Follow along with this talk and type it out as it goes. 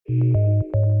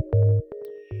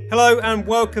Hello and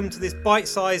welcome to this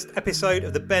bite-sized episode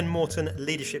of the Ben Morton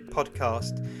Leadership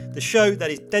Podcast, the show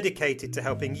that is dedicated to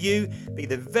helping you be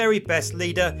the very best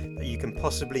leader that you can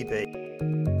possibly be.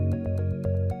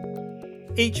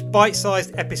 Each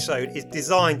bite-sized episode is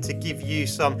designed to give you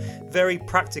some very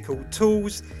practical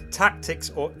tools,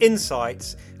 tactics or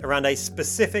insights around a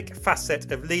specific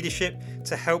facet of leadership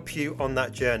to help you on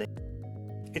that journey.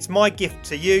 It's my gift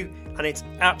to you and it's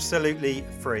absolutely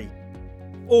free.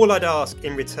 All I'd ask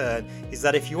in return is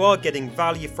that if you are getting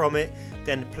value from it,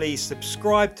 then please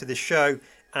subscribe to the show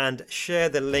and share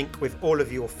the link with all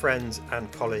of your friends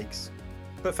and colleagues.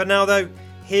 But for now though,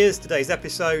 here's today's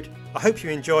episode. I hope you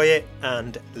enjoy it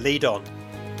and lead on.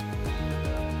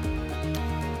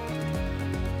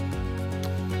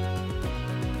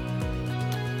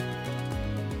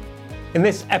 In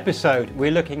this episode,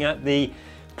 we're looking at the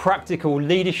practical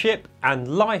leadership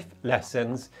and life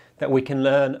lessons that we can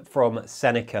learn from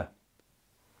Seneca.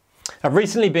 I've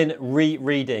recently been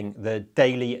rereading The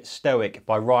Daily Stoic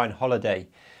by Ryan Holiday,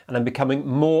 and I'm becoming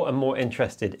more and more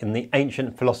interested in the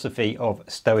ancient philosophy of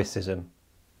Stoicism.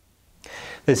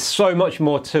 There's so much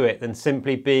more to it than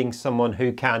simply being someone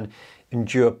who can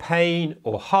endure pain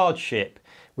or hardship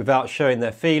without showing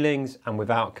their feelings and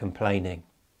without complaining.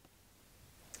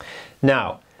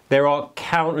 Now, there are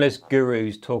countless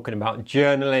gurus talking about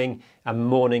journaling and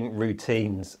morning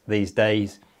routines these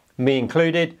days, me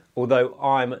included, although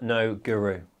I'm no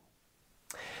guru.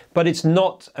 But it's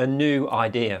not a new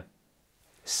idea.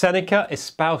 Seneca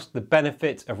espoused the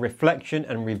benefits of reflection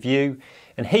and review,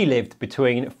 and he lived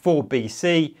between 4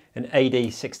 BC and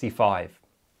AD 65.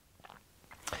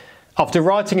 After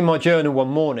writing in my journal one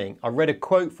morning, I read a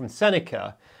quote from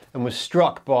Seneca and was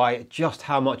struck by just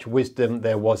how much wisdom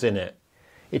there was in it.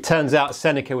 It turns out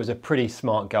Seneca was a pretty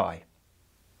smart guy.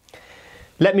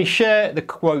 Let me share the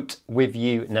quote with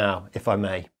you now, if I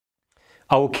may.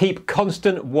 I will keep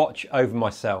constant watch over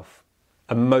myself,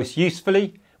 and most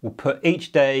usefully will put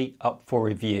each day up for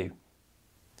review.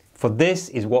 For this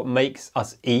is what makes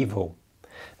us evil,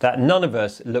 that none of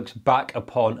us looks back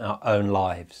upon our own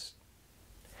lives.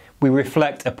 We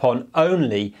reflect upon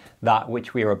only that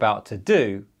which we are about to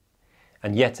do,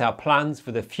 and yet our plans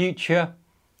for the future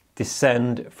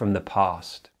descend from the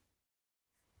past.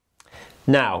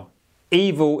 Now,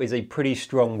 evil is a pretty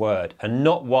strong word and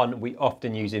not one we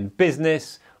often use in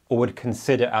business or would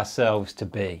consider ourselves to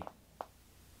be.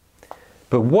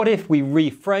 But what if we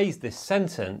rephrase this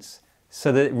sentence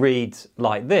so that it reads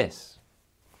like this?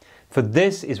 For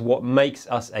this is what makes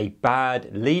us a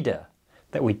bad leader,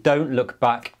 that we don't look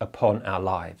back upon our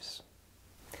lives.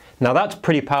 Now that's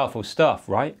pretty powerful stuff,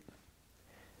 right?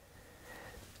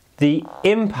 The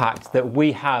impact that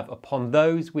we have upon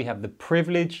those we have the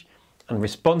privilege and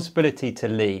responsibility to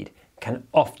lead can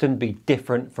often be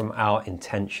different from our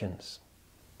intentions.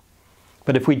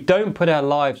 But if we don't put our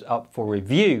lives up for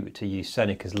review, to use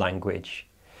Seneca's language,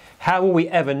 how will we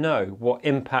ever know what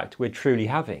impact we're truly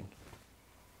having?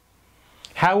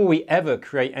 How will we ever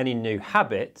create any new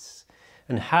habits?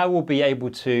 And how will we be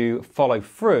able to follow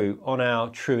through on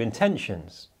our true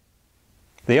intentions?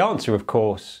 The answer, of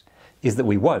course, is that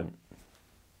we won't.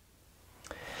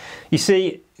 You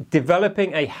see,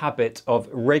 developing a habit of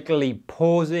regularly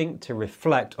pausing to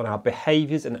reflect on our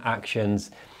behaviours and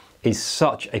actions is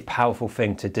such a powerful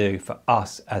thing to do for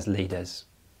us as leaders.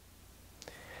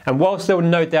 And whilst there will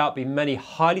no doubt be many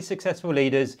highly successful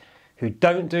leaders who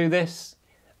don't do this,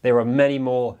 there are many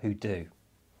more who do.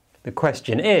 The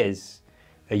question is,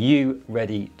 are you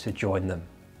ready to join them?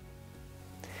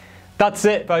 That's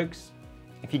it, folks.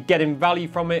 If you're getting value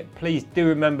from it, please do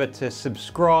remember to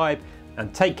subscribe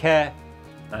and take care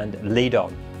and lead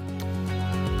on.